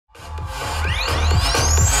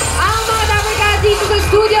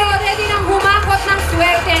studio, ready nang humakot ng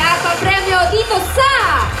swerte at papremyo dito sa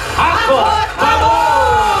HAKOT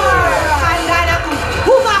PAMORE! Handa nang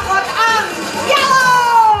humakot ang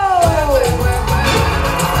yellow!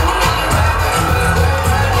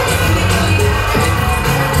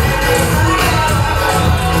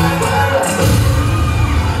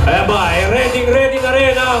 Aba, ready na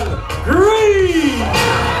rin ang green!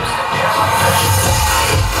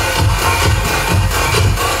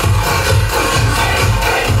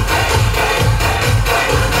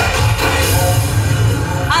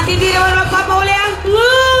 At hindi naman magpapahuli ang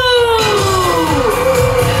blue!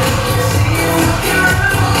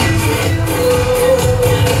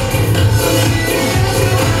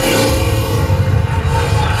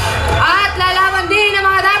 at lalaban din ng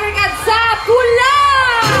mga Dabarkad sa pula!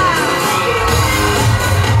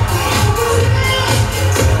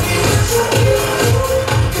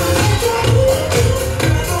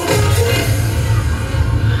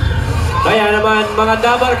 Kaya naman mga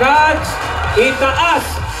Dabarkads, itaas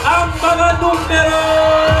ang mga numero!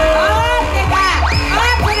 Teka!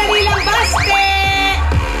 Madali lang baste!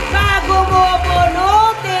 Bago mo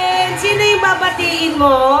bunutin, sino yung babatiin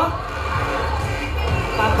mo?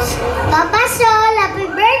 Papa Sol, happy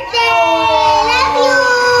birthday! Love you!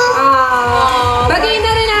 Batiin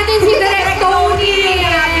na rin natin si Direk Tony!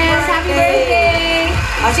 Happy birthday!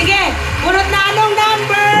 Sige, bunot na anong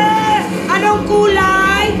number? Anong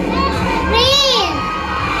kulay? Green!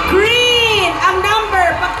 Green! Ang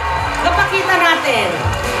number, kapakita natin.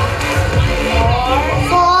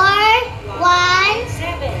 4, 1,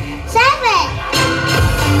 7.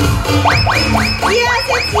 Yes,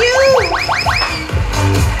 it's you!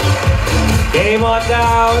 Game on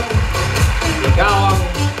down! Ikaw ang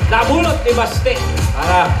nabulot ni Baste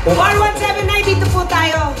para pumasok. 4179, dito po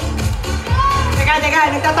tayo.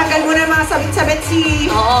 Teka, nagtatanggal muna ng mga sabit-sabit si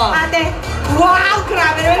ate. Wow,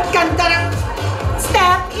 grabe naman, ganda ng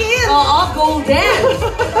step in! Oo, golden!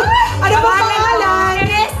 Ano ba pangalan?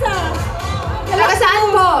 Teresa! Taga saan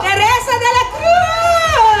po? Teresa de la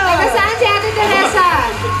Cruz! Taga saan si Ate Teresa?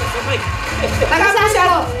 Taga saan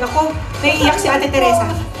po? Naku, naiiyak si ate Teresa.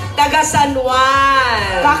 Taga San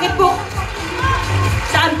Juan. Bakit po?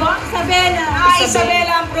 Saan po? Isabela.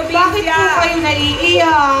 Isabela ang probinsya. Bakit po kayo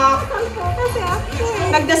naiiyak?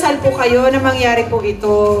 Nagdasal po kayo na mangyari po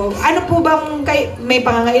ito. Ano po bang, may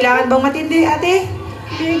pangangailangan bang matindi, ate?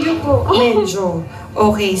 Medyo po. Medyo.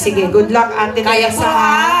 Okay, sige. Good luck, ate Kaya Teresa. po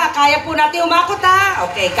kaya po natin umakot ha.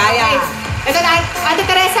 Okay, kaya. Ito na, ate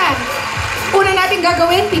Teresa. Una natin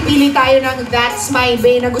gagawin, pipili tayo ng That's My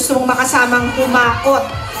Bae na gusto mong makasamang humakot.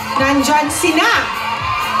 Nandyan sina.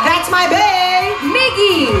 That's My Bae.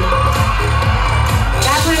 Miggy!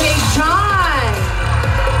 That's my babe John!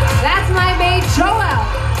 That's my babe Joel!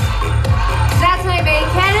 That's my babe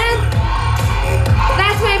Kenneth!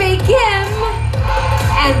 That's my babe Kim!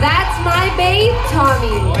 And that's my babe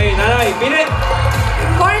Tommy! Okay, nanay, pinit!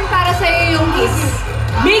 Corn para sa'yo yung kiss.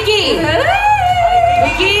 Miggy!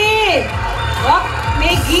 Miggy! Oh,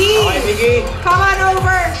 Miggy! Okay, Miggy. Come on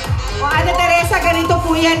over. O, Ate Teresa, ganito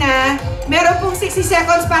po yan ha. Meron pong 60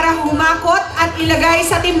 seconds para humakot at ilagay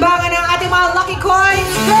sa timbangan ng ating mga lucky coins.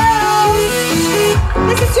 Girls!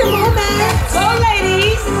 This is your moment. Go,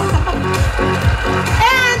 ladies!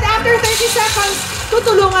 And after 30 seconds,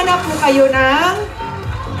 tutulungan na po kayo ng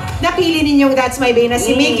napili ninyong That's My Bae na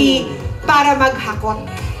si Miggy para maghakot.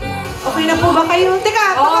 Okay na po ba kayo? Teka,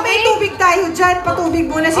 baka may tubig tayo dyan. Patubig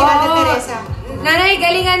muna si Ate Teresa. Nanay,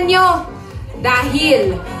 galingan nyo!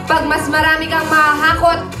 Dahil pag mas marami kang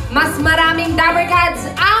mahakot, mas maraming Dabarkads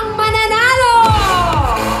ang mananalo!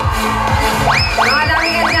 Mga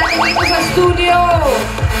Dabarkads natin dito sa studio!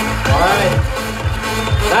 Alright.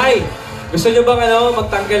 Nay, gusto nyo bang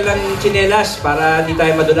magtanggal ng tsinelas para di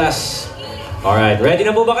tayo madulas? Alright, ready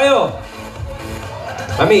na po ba kayo?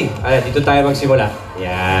 Mami, dito tayo magsimula.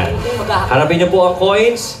 Yan. Harapin nyo po ang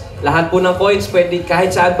coins. Lahat po ng coins, pwede,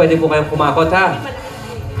 kahit saan pwede po kayong kumakot, ha?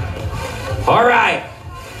 Alright!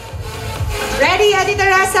 Ready, Ate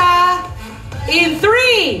Teresa? In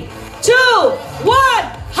 3, 2,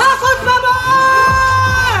 1, Hakot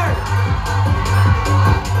PAMORE!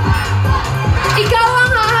 Ikaw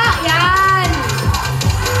ang haha! Yan!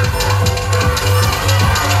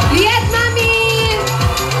 Liet, Mami!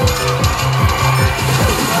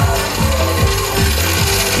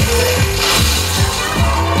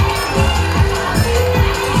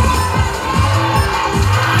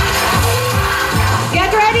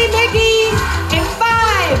 Get ready, Miggy! In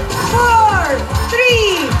 5, 4,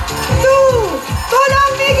 3, 2,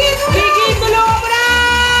 tulong, Miggy! Miggy, tulungan mo na!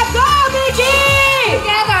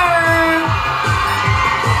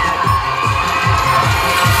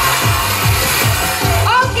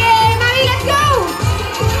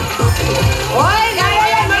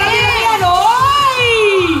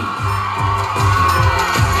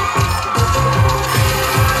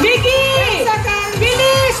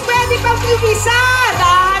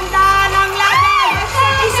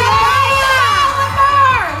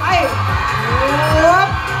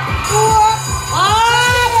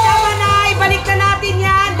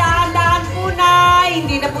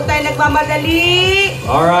 tayo nagmamadali.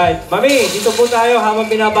 Alright. Mami, dito po tayo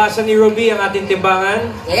habang binabasa ni Ruby ang ating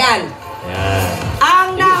timbangan. Ayan. Yan.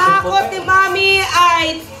 Ang nahakot ni Mami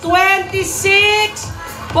ay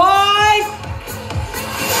 26.33.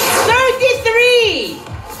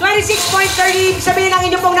 26.30. Sabihin ang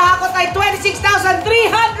inyong pong nahakot ay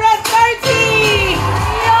 26,330.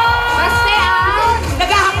 Baste ah!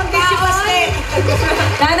 Naghahakot din si Baste.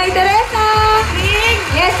 Nanay Teresa! Ring.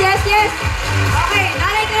 Yes, yes, yes! Okay,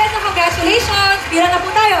 Nanay Teresa, congratulations! Pira na po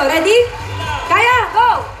tayo. Ready? Kaya,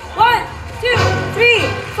 go! 1, 2, 3,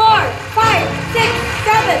 4, 5, 6,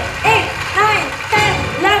 7, 8, 9,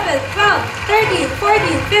 10, 11, 12, 13,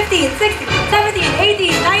 14, 15, 16, 17, 18,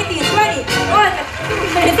 19, 20, 21,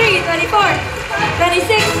 23, 24,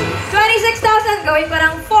 26, 26,000. Gawin pa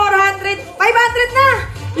ng 400, 500 na!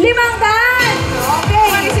 500!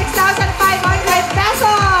 Okay! 26,500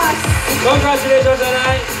 pesos! Congratulations,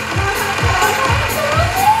 Nanay.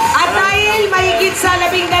 At dahil mahigit sa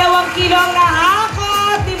 12 kilo ang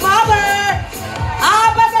nahakot ni Mother,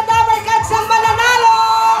 4 na Dabber Cats ang mananalo!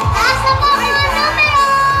 Taas na po ang mga numero!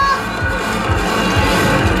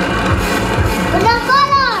 Unang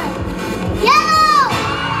color! Yellow!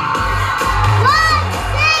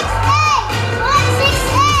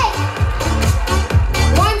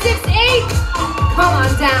 168! Come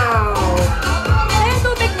on down! Ano yung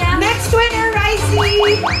tubig niya? Next winner, Rising!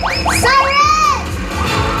 168! Siren!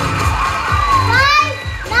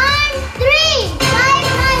 593!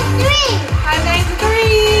 593!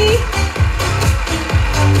 593!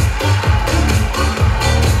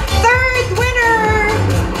 Third winner!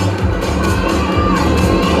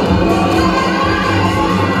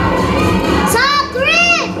 Sa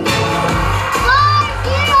green! 401!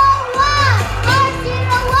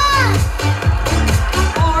 401!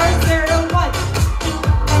 401.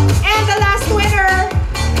 And the last winner!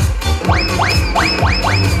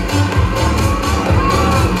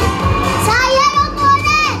 Sa yellow po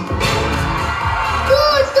ulit!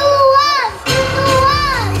 221!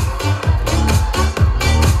 221!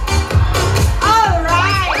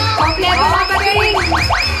 Alright! Kompleto na ba rin?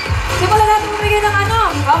 Simulan natin bumigay ng ano.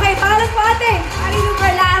 Okay, pangalan po ate. Marilu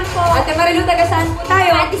Berlaan po. Ate Marilu, taga saan po tayo?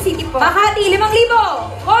 Makati City po. Makati,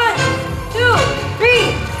 5,000. 1, 2,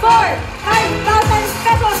 3, 4, 5,000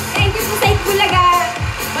 pesos. Thank you po sa Bulaga.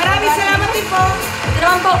 Maraming salamat din po. Ito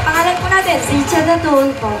naman po, pangalan po natin. Sincha Daton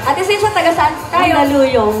po. Ate Cynthia, taga saan po tayo?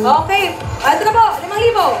 Mandaluyong. Okay, ito na po,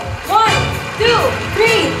 5,000. 1, 2,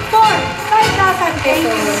 3, 4, 5,000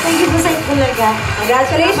 pesos. Thank you po sa Bulaga.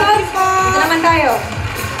 Congratulations! Ito naman tayo.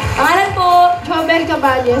 Pangalan po, Jobel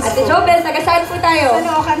Caballes Ate po. Jobel, taga saan po tayo?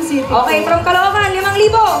 Caloocan City po. Okay, from Caloocan,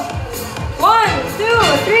 5,000. 1, 2,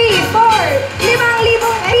 3, 4,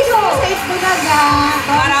 5,000 pesos. Sa Bulaga.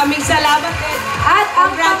 Maraming salamat din. At ang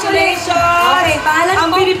Congratulations! Okay, pangalan Ang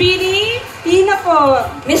po, binibini. Pina po.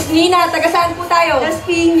 Miss Nina, taga saan po tayo? Las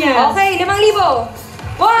Piñas. Okay, 5,000.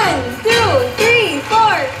 1, 2, 3, 4,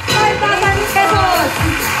 5,000 pesos.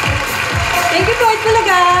 Thank you po, Ate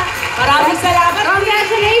Bulaga. Maraming salamat.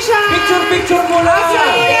 Congratulations! Picture muna!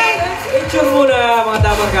 Picture muna, mga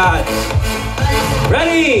Dabber Cats.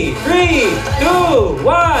 Ready? 3, 2,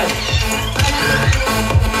 1.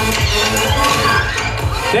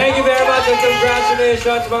 Thank you very much and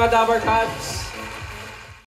congratulations, mga Dabber Cats.